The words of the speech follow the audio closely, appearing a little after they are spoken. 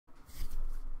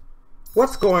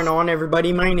What's going on,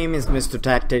 everybody? My name is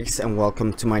MrTactikz and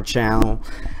welcome to my channel.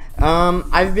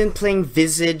 I've been playing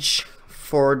Visage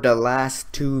for the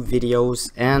last two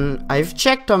videos, and I've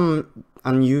checked on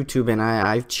YouTube, and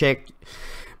I've checked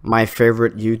my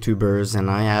favorite YouTubers,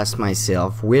 and I asked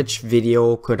myself which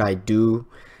video could I do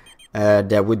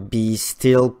that would be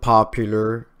still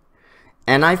popular,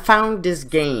 and I found this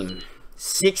game,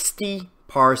 60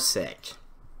 Parsec.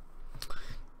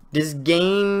 This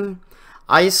game,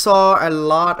 I saw a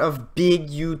lot of big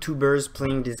YouTubers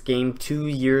playing this game 2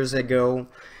 years ago.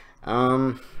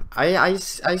 I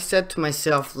said to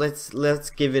myself, let's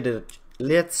give it a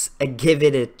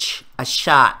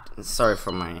shot. Sorry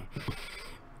for my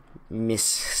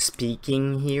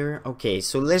misspeaking here. Okay,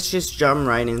 so let's just jump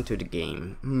right into the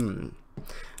game.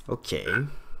 Okay.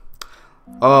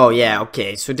 Oh yeah.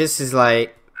 Okay. So this is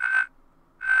like.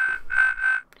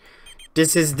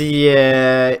 This is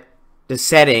the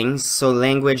settings. So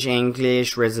language,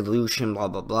 English, resolution, blah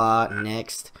blah blah.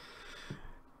 Next,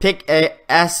 pick a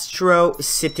Astro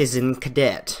Citizen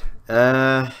Cadet.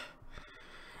 I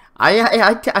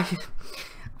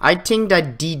think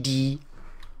that DD.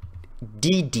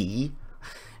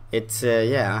 It's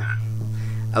yeah.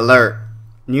 Alert.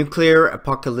 Nuclear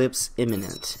apocalypse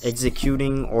imminent.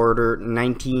 Executing order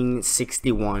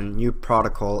 1961. New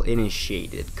protocol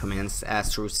initiated. Commands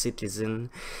Astro Citizen.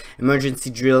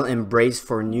 Emergency drill and brace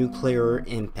for nuclear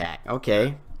impact.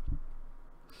 Okay.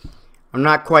 I'm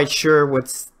not quite sure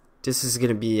what this is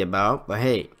gonna be about, but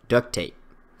hey, duct tape.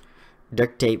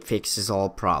 Duct tape fixes all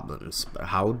problems. But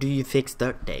how do you fix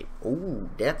duct tape? Oh,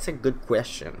 that's a good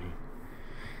question.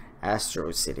 Astro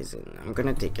Citizen. I'm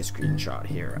gonna take a screenshot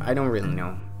here. I don't really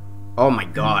know. Oh my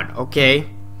god. Okay.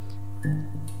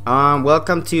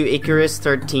 Welcome to Icarus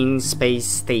 13 Space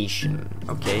Station.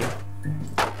 Okay.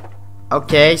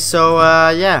 Okay, so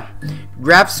yeah.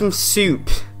 Grab some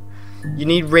soup. You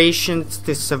need rations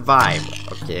to survive.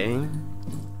 Okay.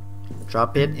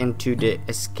 Drop it into the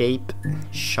escape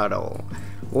shuttle.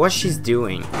 What's she's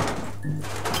doing?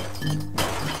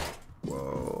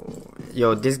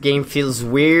 Yo, this game feels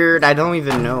weird. I don't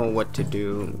even know what to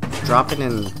do. Drop it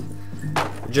in.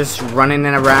 Just running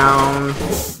it around,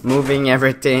 moving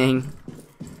everything.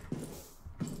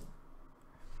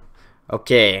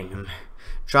 Okay.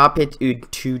 Drop it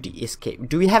into the escape.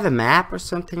 Do we have a map or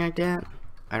something like that?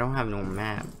 I don't have no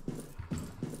map.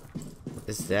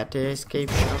 Is that the escape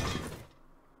shop?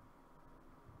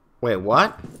 Wait,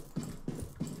 what?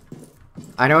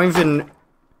 I don't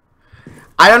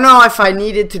know if I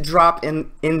needed to drop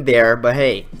in there, but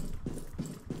hey.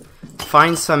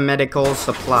 Find some medical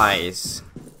supplies.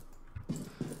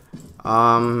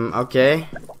 Okay.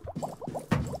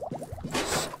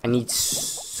 I need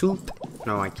soup.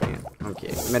 No, I can't.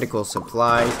 Okay, medical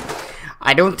supplies.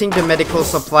 I don't think the medical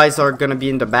supplies are gonna be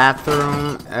in the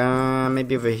bathroom.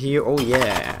 Maybe over here. Oh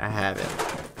yeah, I have it.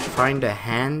 Find a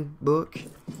handbook.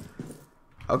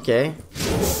 Okay.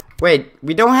 Wait,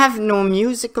 we don't have no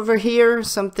music over here or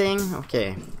something?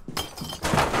 Okay.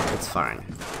 It's fine.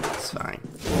 It's fine.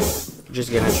 I'm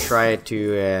just gonna try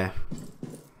to,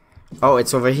 oh,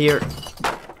 it's over here.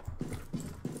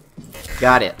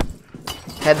 Got it.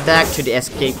 Head back to the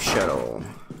escape shuttle.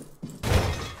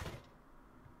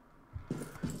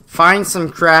 Find some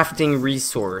crafting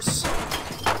resource.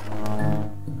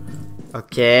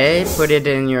 Okay, put it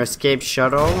in your escape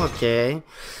shuttle. Okay.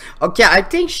 Okay, I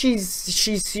think she's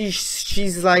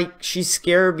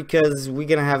scared because we're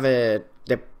gonna have the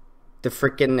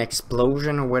freaking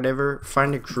explosion or whatever.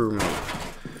 Find a crewmate.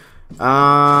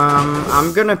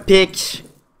 I'm gonna pick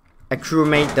a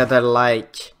crewmate that I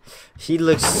like. He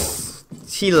looks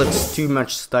too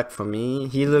much stuck for me.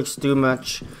 He looks too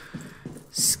much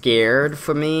scared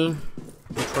for me.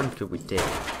 Which one could we take?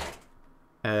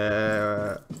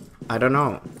 I don't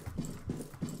know.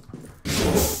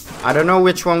 I don't know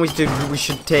which one we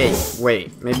should take.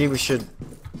 Wait, maybe we should.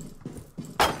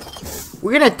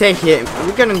 We're gonna take him.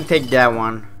 We're gonna take that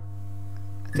one.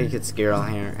 I think it's girl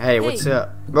here. Hey, what's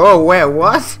up? Oh wait,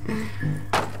 what?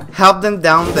 Help them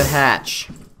down the hatch.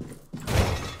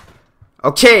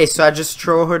 Okay, so I just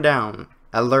throw her down.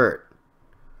 Alert.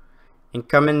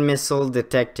 Incoming missile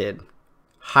detected.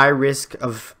 High risk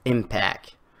of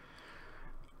impact.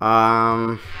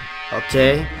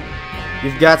 Okay.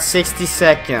 You've got 60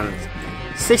 seconds.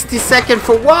 60 seconds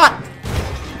for what?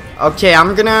 Okay,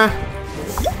 I'm gonna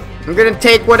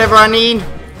take whatever I need.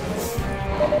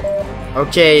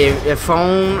 Okay, a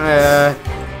phone,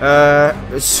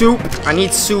 soup. I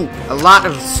need soup. A lot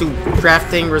of soup.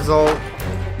 Crafting result.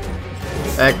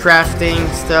 Crafting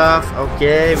stuff.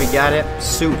 Okay, we got it.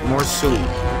 Soup, more soup.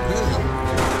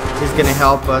 He's gonna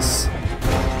help us.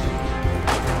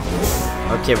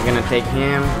 Okay, we're gonna take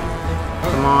him.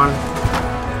 Come on.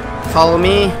 Follow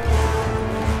me.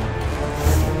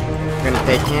 We're gonna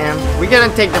take him. We're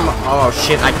gonna take them. Oh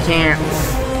shit, I can't.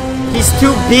 He's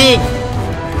too big.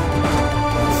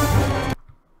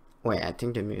 Wait, I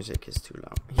think the music is too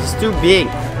loud. He's too big.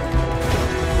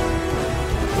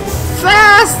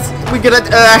 Fast! We get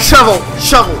a shovel.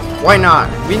 Shovel. Why not?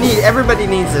 Everybody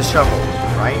needs a shovel,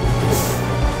 right?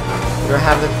 Do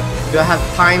I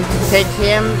have time to take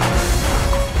him?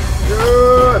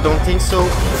 I don't think so.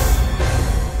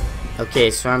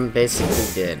 Okay, so I'm basically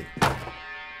dead.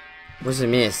 Was a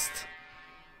missed.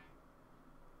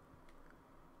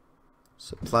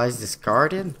 Supplies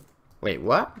discarded? Wait,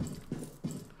 what?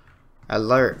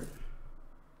 Alert.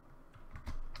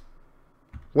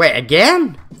 Wait,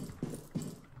 again?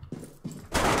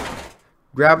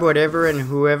 Grab whatever and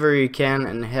whoever you can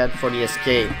and head for the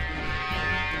escape.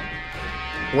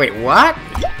 Wait, what?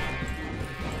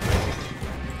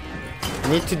 I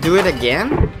need to do it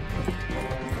again?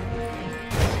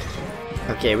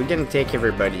 Okay, we're gonna take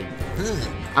everybody.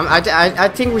 I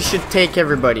think we should take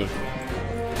everybody.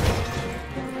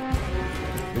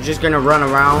 We're just gonna run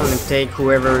around and take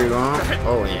whoever we want.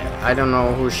 Oh yeah, I don't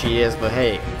know who she is, but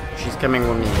hey, she's coming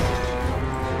with me.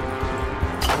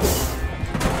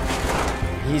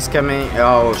 He's coming.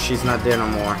 Oh, she's not there no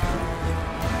more.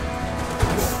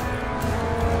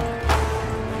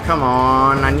 Come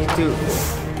on, I need to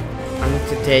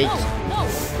take.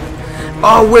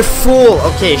 Oh, we're full.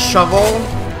 Okay, shovel.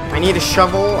 I need a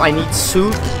shovel. I need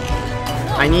soup.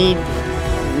 I need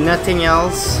nothing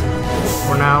else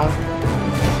for now.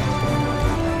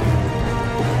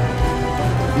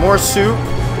 More soup.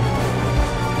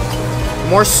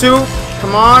 More soup.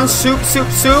 Come on, soup, soup,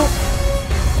 soup.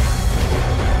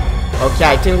 Okay,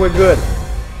 I think we're good.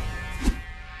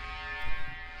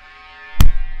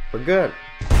 We're good.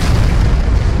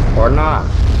 Or not.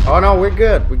 Oh no, we're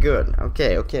good. We're good.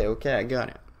 Okay, okay, okay, I got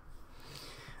it.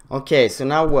 Okay, so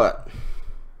now what?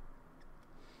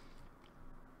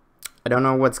 I don't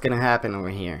know what's gonna happen over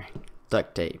here.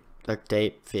 Duct tape. Duct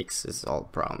tape fixes all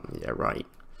problems. Yeah, right.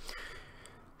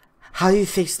 How do you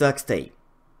fix duct tape?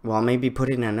 Well, maybe put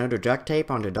in another duct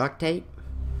tape on the duct tape?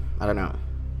 I don't know.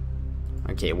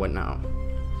 Okay, what now?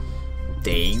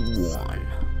 Day 1.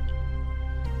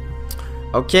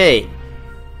 Okay.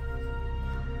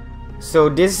 So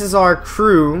this is our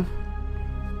crew.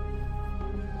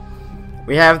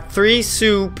 We have 3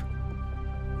 soup.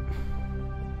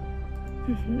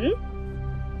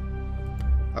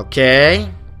 Okay.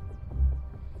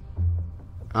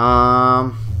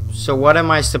 So what am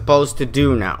I supposed to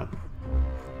do now?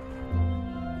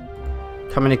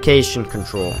 Communication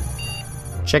control.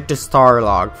 Check the star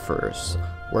log first.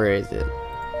 Where is it?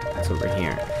 It's over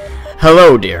here.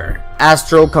 Hello there.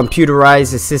 Astro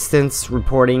computerized assistants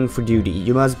reporting for duty.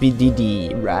 You must be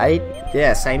DD, right?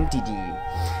 Yes, I'm DD.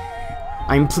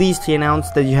 I'm pleased to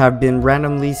announce that you have been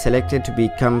randomly selected to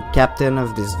become captain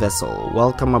of this vessel.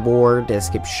 Welcome aboard the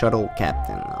escape shuttle,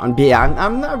 captain.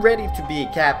 I'm not ready to be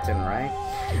a captain, right?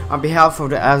 On behalf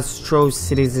of the Astro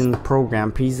Citizen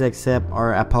program, please accept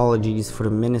our apologies for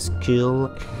the minuscule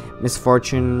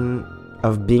misfortune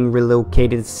of being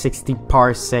relocated 60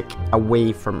 parsec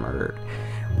away from Earth.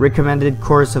 Recommended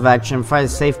course of action: find a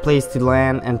safe place to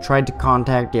land and try to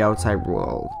contact the outside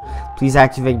world. Please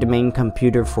activate the main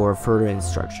computer for further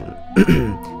instruction.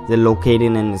 They're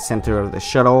located in the center of the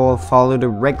shuttle. Follow the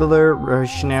regular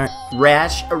rationing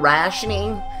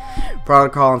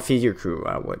protocol and feed your crew.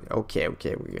 Okay, we're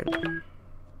good.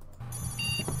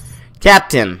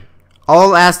 Captain,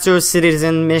 all Astro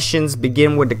Citizen missions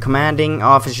begin with the commanding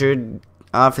officer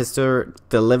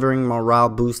delivering morale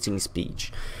boosting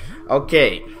speech.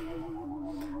 Okay.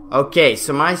 Okay,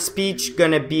 so my speech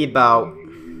gonna be about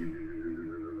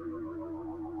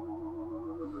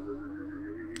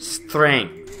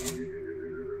strength,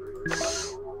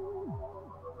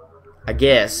 I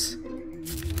guess.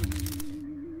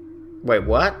 Wait,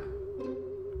 what?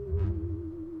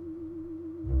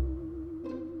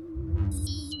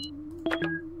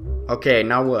 Okay,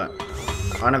 now what?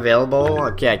 Unavailable?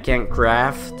 Okay, I can't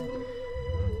craft.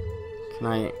 Can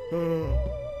I?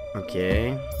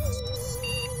 Okay.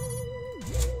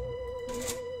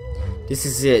 This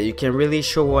is it. You can really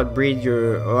show what breed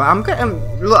you're. I'm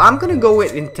gonna go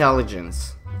with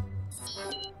intelligence.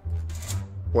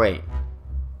 Wait.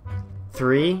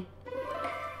 3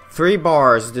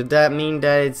 bars. Did that mean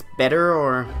that it's better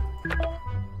or?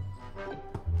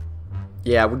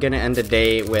 Yeah, we're gonna end the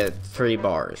day with 3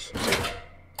 bars.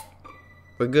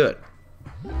 We're good.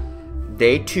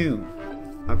 Day 2.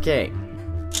 Okay.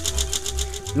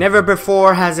 Never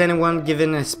before has anyone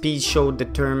given a speech so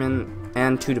determined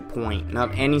and to the point.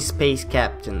 Not any space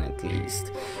captain, at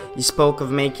least. You spoke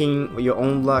of making your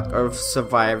own luck of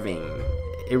surviving.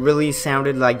 It really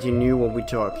sounded like you knew what we're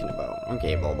talking about.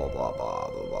 Okay, blah blah blah blah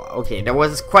blah blah. Okay, that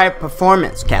was quite a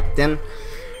performance, Captain.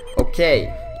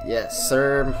 Okay, yes,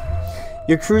 sir.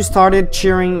 Your crew started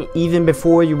cheering even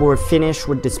before you were finished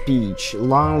with the speech.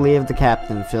 Long live the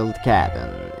captain, filled the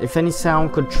cabin. If any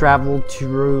sound could travel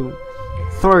through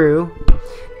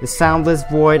the soundless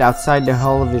void outside the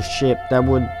hull of the ship, that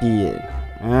would be it.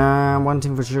 One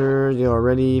thing for sure, you're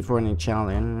ready for any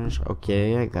challenge.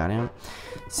 Okay, I got him.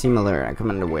 Similar, I come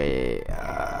underway.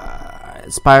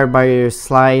 Inspired by your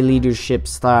sly leadership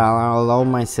style, I'll allow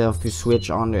myself to switch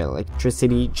on the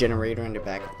electricity generator in the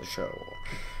back of the show.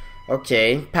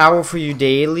 Okay, power for you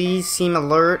daily. Seem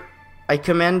alert. I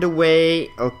command away.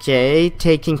 Okay,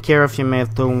 taking care of your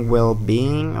mental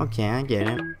well-being. Okay, I get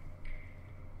it.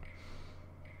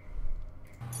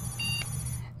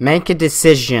 Make a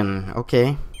decision.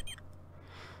 Okay.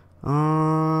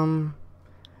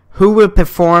 Who will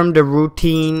perform the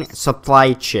routine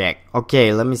supply check?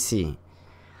 Okay, let me see.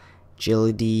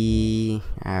 Agility,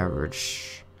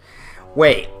 average.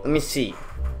 Wait, let me see.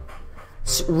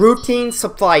 Routine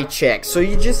supply check. So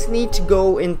you just need to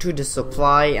go into the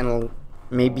supply and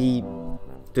maybe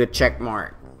do a check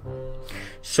mark.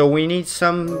 So we need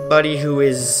somebody who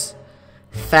is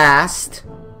fast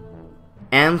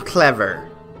and clever.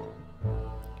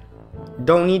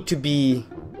 Don't need to be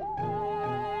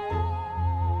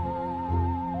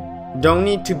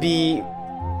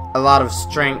a lot of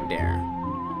strength there.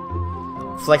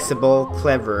 Flexible,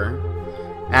 clever.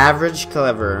 Average,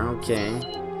 clever, okay.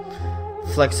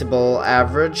 Flexible,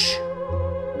 average.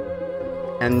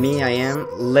 And me, I am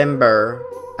limber.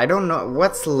 I don't know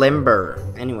what's limber.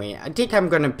 Anyway, I think I'm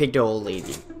gonna pick the old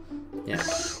lady. Yeah.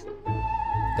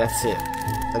 That's it.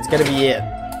 That's gonna be it.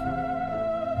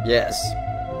 Yes.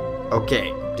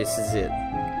 Okay, this is it.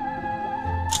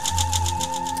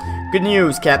 Good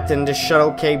news, Captain. The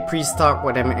shuttle came pre-stocked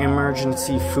with an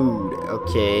emergency food.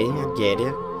 Okay, I get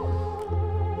it.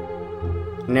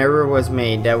 An error was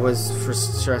made. That was for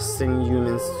trusting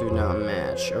humans do not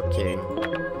match. Okay.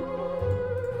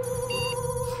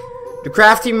 The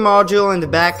crafting module in the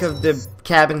back of the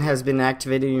cabin has been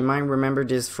activated. You might remember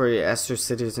this for your Astro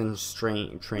Citizens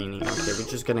training. Okay, we're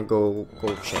just gonna go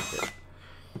check it.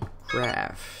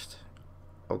 Craft.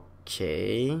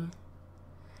 Okay.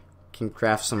 Can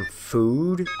craft some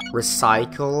food.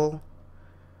 Recycle.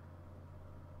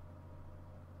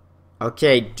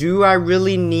 Okay, do I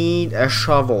really need a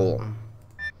shovel?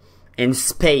 In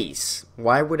space.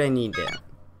 Why would I need that?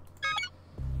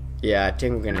 Yeah, I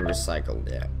think we're gonna recycle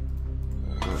that.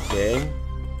 Okay.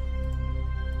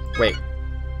 Wait.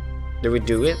 Did we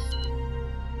do it?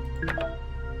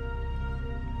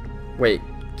 Wait,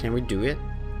 can we do it?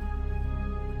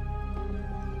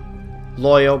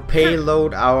 Loyal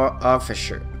payload our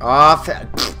officer. I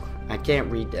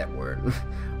can't read that word.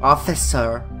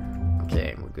 Officer.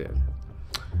 Okay, we're good.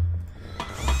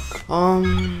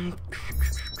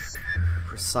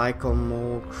 Recycle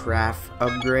mode, craft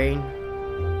upgrade.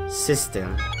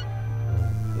 System.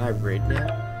 Can I upgrade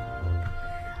that?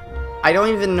 I don't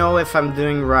even know if I'm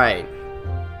doing right.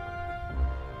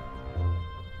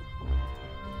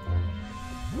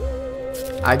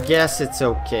 I guess it's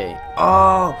okay.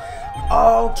 Oh,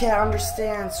 okay, I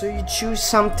understand. So you choose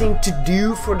something to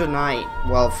do for the night.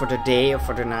 Well, for the day or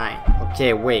for the night.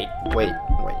 Okay, wait.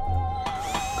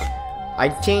 I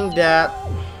think that...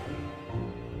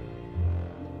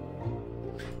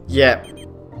 yeah,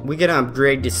 we're gonna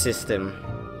upgrade the system.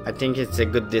 I think it's a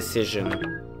good decision.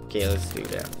 Okay, let's do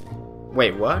that.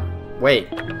 Wait, what? Wait.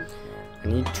 I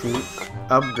need to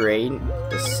upgrade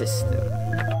the system.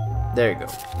 There you go.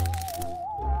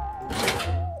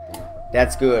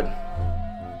 That's good.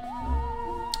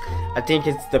 I think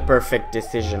it's the perfect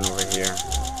decision over here.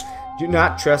 Do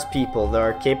not trust people. They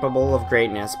are capable of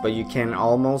greatness, but you can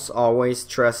almost always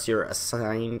trust your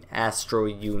assigned astro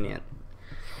unit.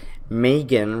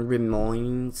 Megan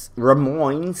remain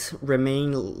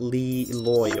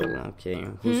loyal. Okay,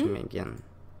 who's Megan?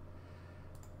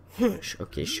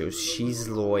 Okay, so she's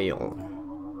loyal.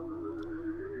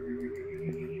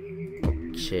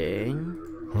 Okay.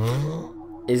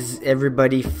 Is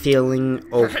everybody feeling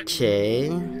okay?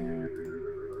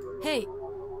 Hey.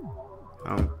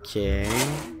 Okay.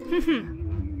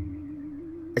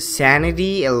 A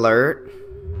sanity alert.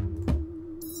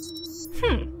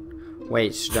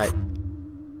 Wait, should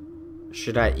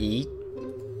I eat?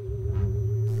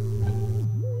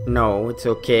 No, it's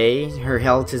okay. Her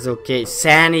health is okay.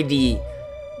 Sanity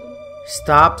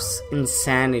stops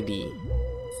insanity.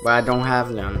 But I don't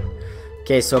have none.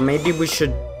 Okay, so maybe we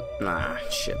should Nah,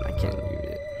 shit, I can't use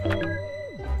it.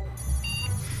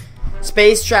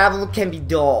 Space travel can be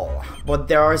dull, but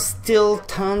there are still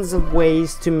tons of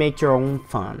ways to make your own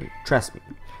fun. Trust me.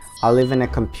 I live in a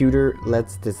computer.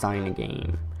 Let's design a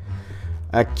game.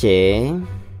 Okay.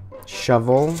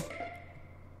 Shovel.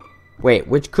 Wait,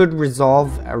 which could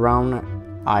resolve around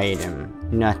item?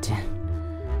 Nothing.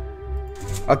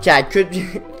 Okay, I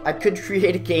could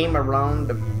create a game around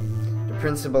the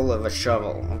principle of a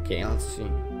shovel. Okay, let's see.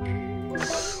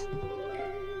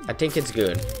 I think it's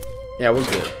good. Yeah, we're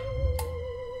good.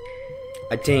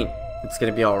 I think it's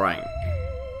gonna be alright.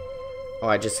 Oh,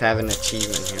 I just have an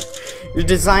achievement here. You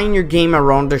design your game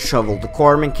around the shovel. The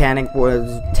core mechanic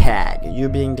was tag. You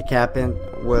being the captain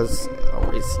was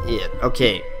always it.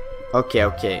 Okay.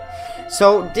 Okay.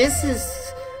 So this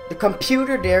is the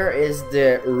computer. There is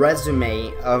the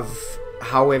resume of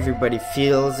how everybody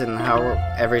feels and how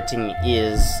everything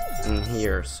is in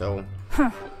here. So,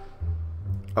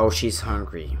 oh, she's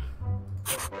hungry.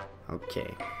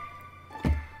 Okay,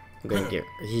 I'm gonna get.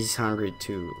 He's hungry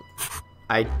too.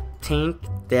 I think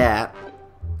that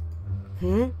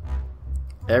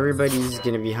everybody's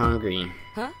gonna be hungry.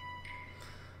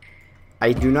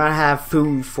 I do not have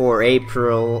food for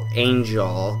April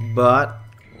Angel, but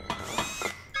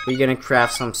we're gonna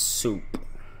craft some soup.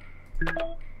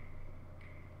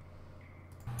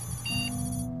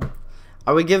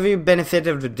 I will give you benefit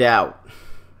of the doubt.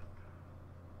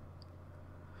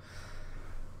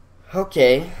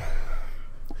 Okay.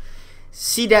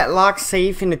 See that locked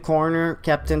safe in the corner,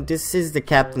 Captain? This is the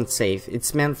captain's safe.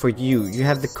 It's meant for you. You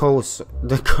have the code.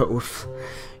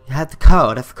 You have the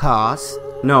code, of course.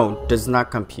 No, does not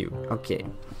compute. Okay.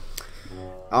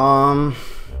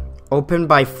 Open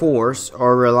by force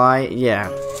or rely. Yeah,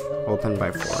 open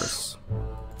by force.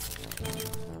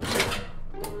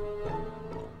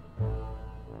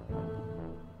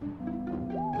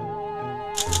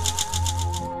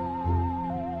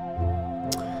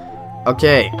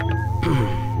 Okay.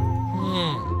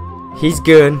 He's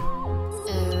good.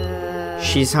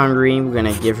 She's hungry. We're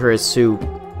gonna give her a soup.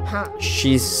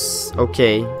 She's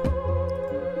okay.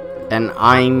 And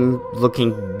I'm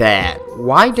looking bad.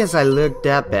 Why does I look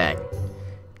that bad?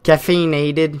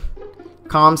 Caffeinated.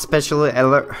 Calm special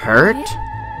alert. Hurt?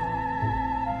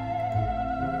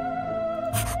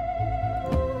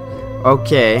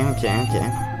 Okay.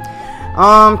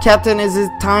 Captain, is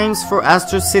it times for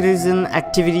Astro Citizen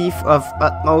activity of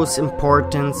utmost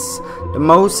importance? The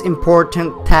most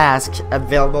important task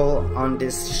available on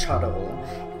this shuttle.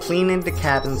 Cleaning the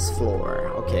cabin's floor.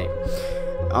 Okay.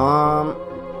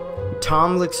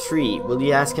 Tom looks free. Will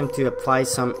you ask him to apply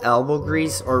some elbow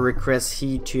grease or request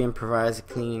he to improvise a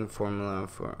cleaning formula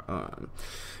for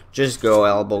just go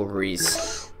elbow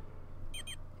grease.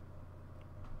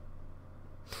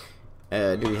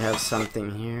 Do we have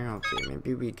something here? Okay,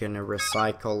 maybe we're gonna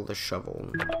recycle the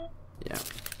shovel. Yeah.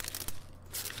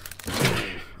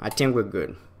 I think we're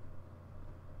good.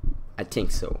 I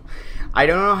think so. I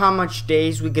don't know how much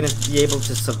days we're gonna be able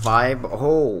to survive.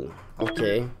 Oh,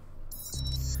 okay.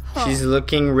 She's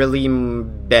looking really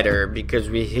better because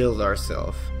we healed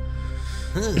ourselves.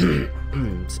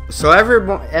 So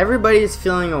everybody is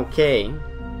feeling okay.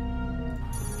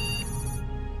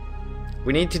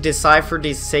 We need to decipher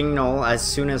this signal as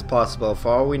soon as possible. For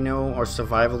all we know, our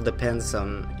survival depends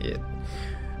on it.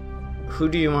 Who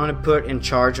do you want to put in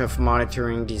charge of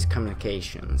monitoring these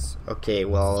communications? Okay,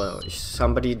 well,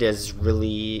 somebody that's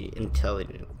really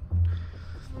intelligent.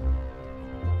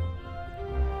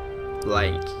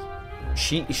 Like,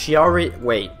 she already,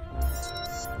 wait.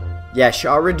 Yeah, she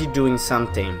already doing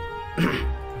something.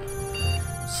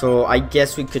 So I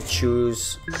guess we could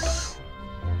choose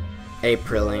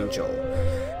April Angel.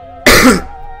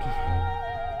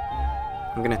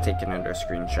 I'm gonna take another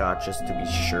screenshot just to be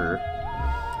sure.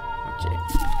 Okay.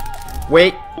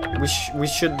 Wait, we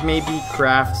should maybe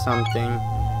craft something.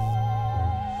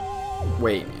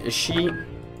 Wait, is she?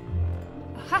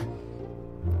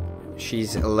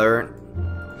 She's alert.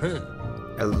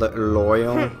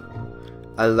 Loyal.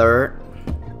 Alert.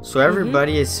 So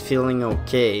everybody is feeling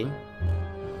okay.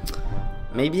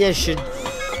 Maybe I should,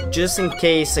 just in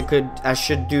case I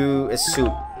should do a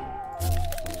soup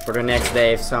for the next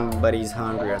day if somebody's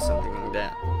hungry or something like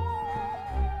that.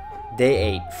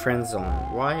 Day 8, friend zone.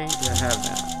 Why do I have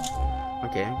that?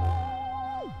 Okay.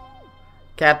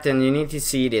 Captain, you need to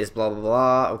see this. Blah blah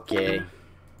blah. Okay.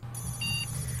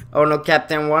 Oh no,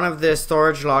 Captain! One of the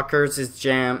storage lockers is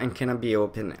jammed and cannot be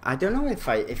opened. I don't know if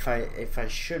I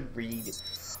should read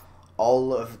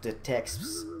all of the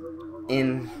texts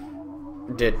in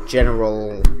the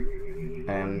general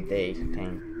date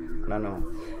thing. I don't know.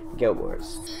 Guild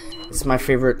Wars. It's my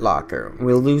favorite locker.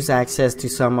 We'll lose access to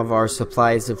some of our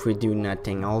supplies if we do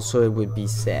nothing. Also, it would be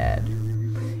sad.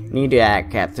 Need to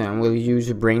act, Captain. Will you use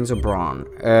your brains or brawn?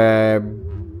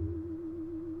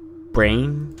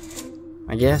 Brain?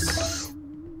 I guess.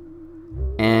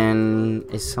 And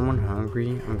is someone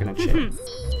hungry? I'm gonna check.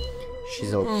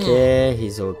 She's okay.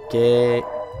 He's okay.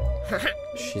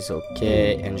 She's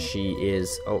okay. And she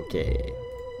is okay.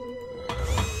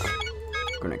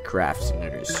 I'm gonna craft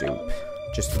another soup.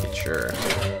 Just to be sure.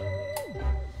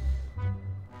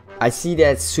 I see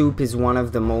that soup is one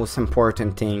of the most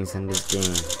important things in this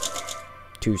game.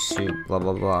 2 soup, blah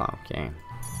blah blah, okay.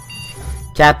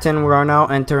 Captain, we are now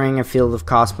entering a field of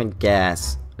cosmic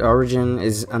gas. The origin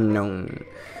is unknown.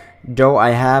 Though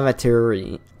I have a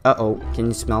theory. Uh-oh, can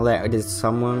you smell that? Did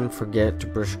someone forget to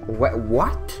brush?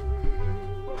 What?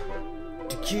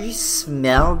 Did you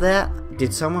smell that?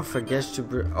 Did someone forget to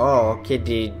brush? Oh,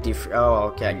 okay, oh,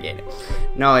 okay, I get it.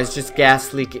 No, it's just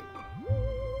gas leaking.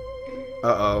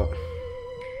 Uh-oh.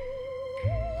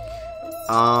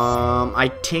 I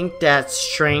think that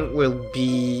strength will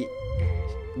be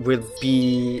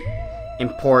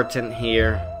important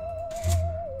here.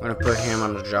 I'm gonna put him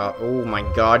on the job. Oh my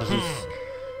god,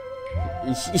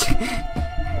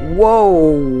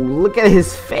 whoa, look at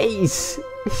his face.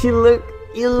 He looks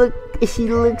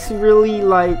really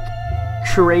like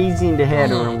crazy in the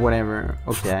head or whatever.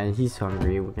 Okay, he's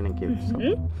hungry. We're gonna give him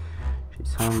something.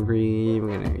 She's hungry.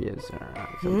 We're gonna give her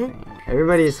something.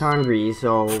 Everybody is hungry,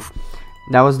 so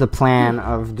that was the plan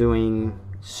of doing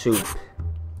soup.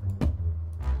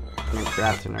 I'm gonna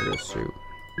craft another soup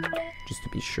just to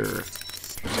be sure.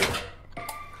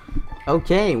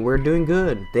 Okay, we're doing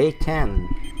good. Day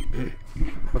 10.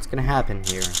 What's gonna happen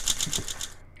here?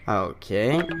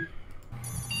 Okay.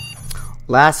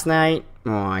 Last night,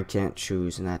 oh, I can't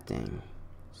choose nothing,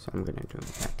 so I'm gonna do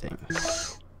that thing.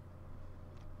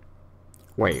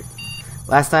 Wait.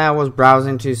 Last night I was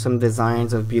browsing to some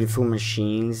designs of beautiful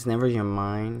machines. Never your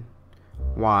mind.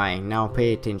 Why? Now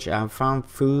pay attention. I found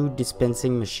food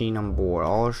dispensing machine on board.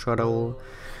 All shuttle.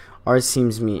 Or it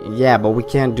seems me. Yeah, but we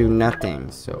can't do nothing,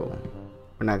 so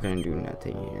we're not gonna do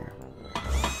nothing here.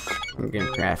 I'm gonna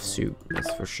craft soup,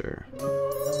 that's for sure.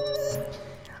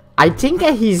 I think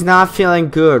that he's not feeling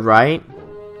good, right?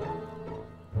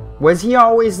 Was he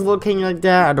always looking like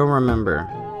that? I don't remember.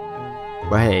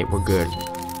 But hey, we're good.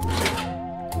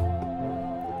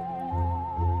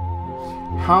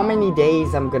 How many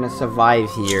days I'm gonna survive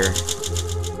here?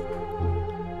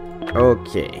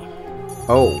 Okay.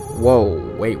 Oh, whoa,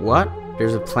 wait, what?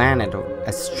 There's a planet,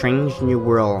 a strange new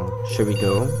world. Should we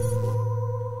go?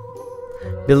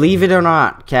 Believe it or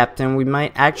not, Captain, we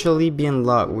might actually be in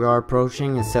luck. We are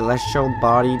approaching a celestial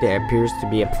body that appears to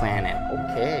be a planet.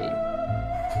 Okay.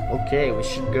 Okay, we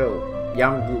should go.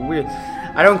 Yeah,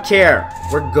 I don't care.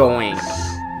 We're going.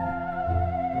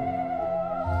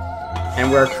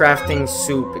 And we're crafting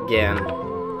soup again.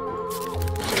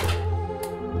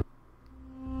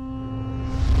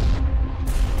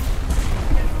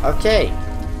 Okay.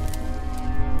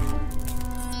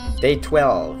 Day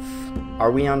 12.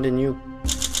 Are we on the new...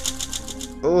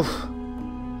 Oof.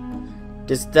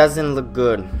 This doesn't look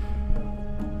good.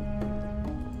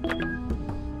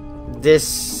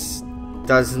 This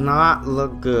does not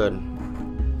look good.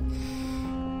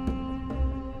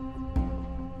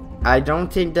 I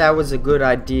don't think that was a good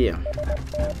idea.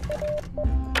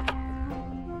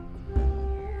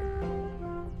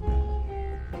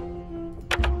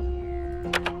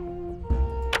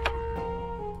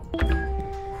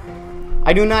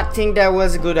 I do not think that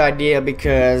was a good idea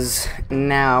because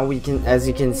now we can, as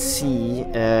you can see,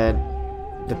 I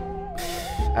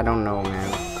don't know,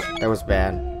 man. That was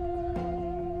bad.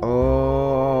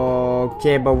 Oh,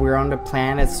 okay, but we're on the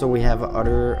planet, so we have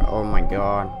other. Oh my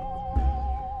god.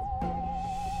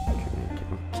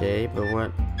 Okay, but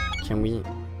what can we?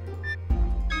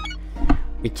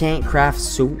 We can't craft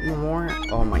soup no more.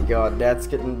 Oh my god, that's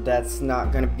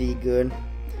not gonna be good.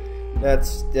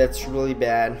 That's really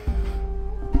bad.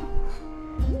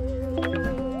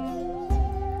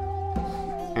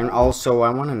 And also,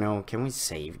 I want to know, can we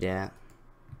save that?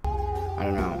 I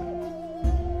don't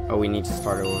know. Oh, we need to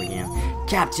start over again.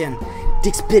 Captain, the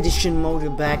expedition motor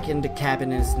back in the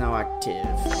cabin is now active.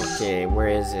 Okay, where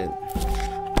is it?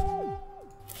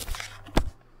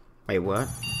 Wait, what?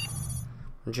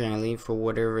 I'm trying to leave for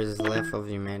whatever is left of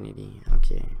humanity.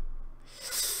 Okay.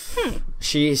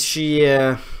 She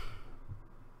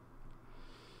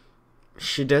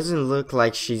doesn't look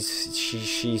like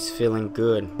she's feeling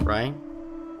good, right?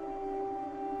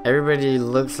 Everybody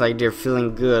looks like they're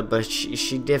feeling good, but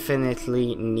she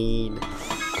definitely need...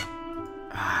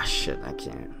 Ah, shit, I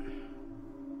can't.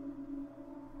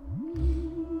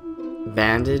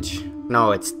 Bandage?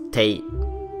 No, it's tape.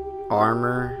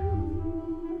 Armor?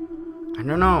 I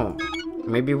don't know.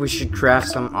 Maybe we should craft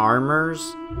some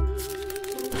armors?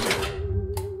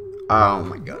 Oh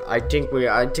my god. I think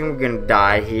we're gonna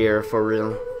die here for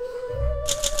real.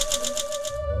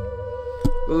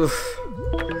 Oof.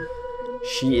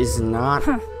 She is not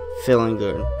feeling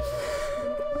good.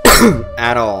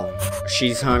 At all.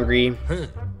 She's hungry.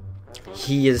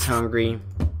 He is hungry.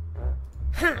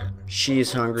 She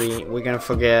is hungry. We're gonna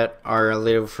forget our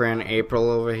little friend April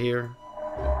over here.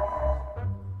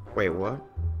 Wait, what?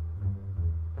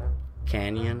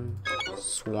 Canyon?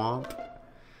 Swamp?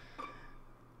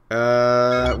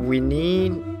 We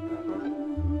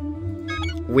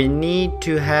need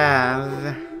to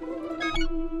have...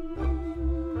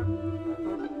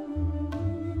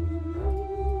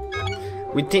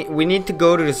 We need to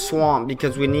go to the swamp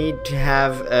because we need to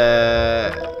have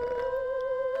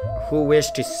who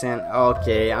wish to send.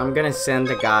 Okay, I'm gonna send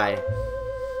a guy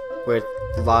with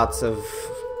lots of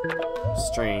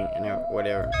string and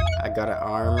whatever. I got an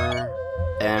armor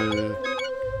and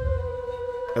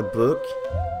a book.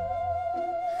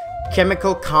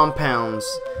 Chemical compounds.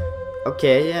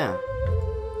 Okay, yeah.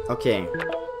 Okay.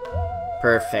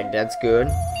 Perfect, that's good.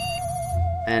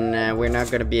 And we're not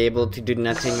gonna be able to do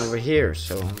nothing over here,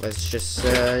 so let's just,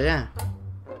 yeah.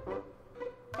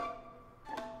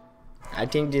 I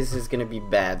think this is gonna be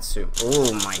bad soon.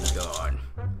 Oh my god.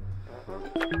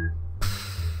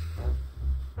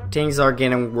 Things are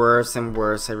getting worse and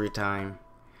worse every time.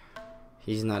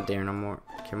 He's not there no more.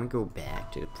 Can we go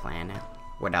back to the planet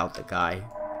without the guy?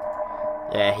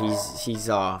 Yeah, he's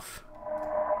off.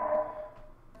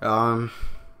 I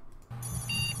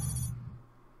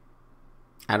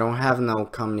don't have no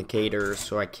communicator,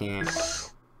 so I can't.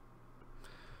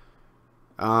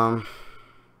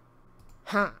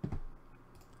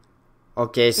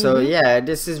 Okay, so yeah,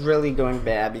 this is really going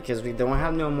bad because we don't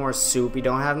have no more soup, we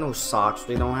don't have no socks,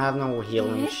 we don't have no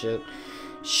healing shit.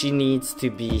 She needs to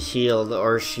be healed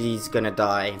or she's gonna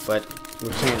die, but we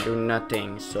can't do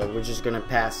nothing, so we're just gonna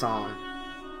pass on.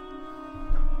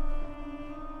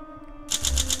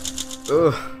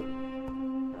 Ugh.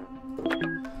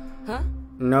 Huh?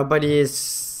 Nobody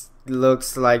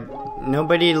looks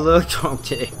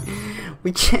okay.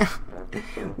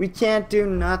 We can't do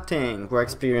nothing. We're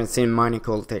experiencing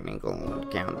manical technical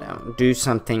countdown. Do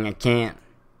something. I can't.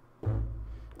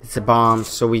 It's a bomb,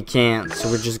 so we can't. So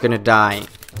we're just gonna die,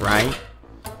 right?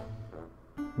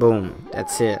 Boom.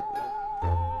 That's it.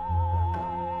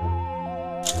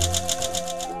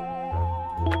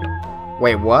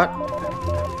 Wait, what?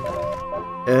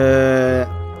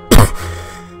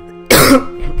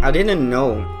 I didn't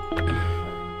know.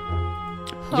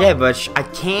 Yeah, but I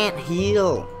can't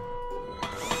heal.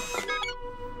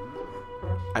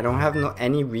 I don't have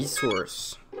any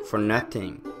resource for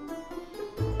nothing.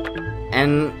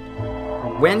 And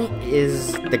when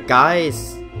is the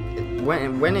guys?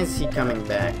 When is he coming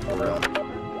back for real?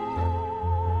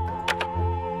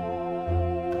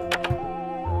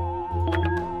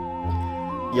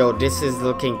 Yo, this is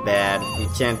looking bad. We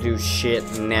can't do shit,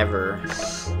 never.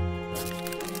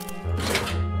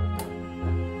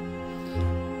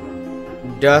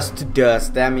 Dust to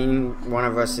dust. That means one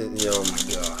of us is. Oh my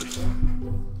god.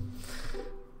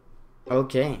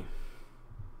 Okay.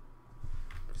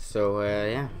 So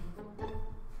yeah.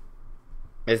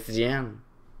 It's the end.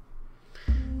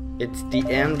 It's the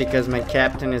end because my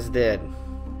captain is dead.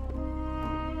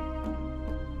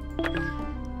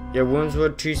 Your wounds were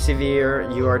too severe.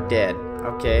 You are dead.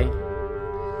 Okay.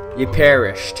 You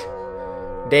perished.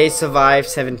 They survived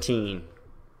 17.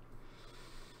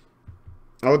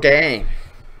 Okay.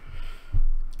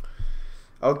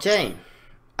 Okay.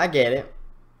 I get it.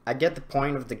 I get the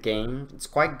point of the game. It's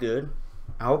quite good.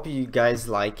 I hope you guys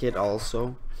like it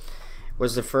also. It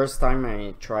was the first time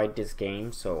I tried this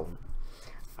game, so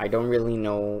I don't really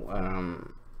know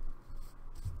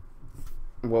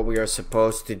what we are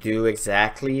supposed to do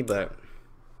exactly, but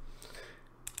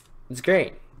it's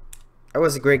great. It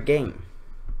was a great game.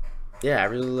 Yeah, I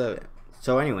really love it.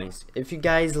 So anyways, if you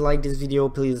guys like this video,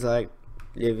 please like,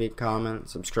 leave a comment,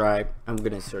 subscribe. I'm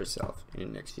gonna see yourself in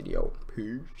the next video.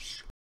 Peace.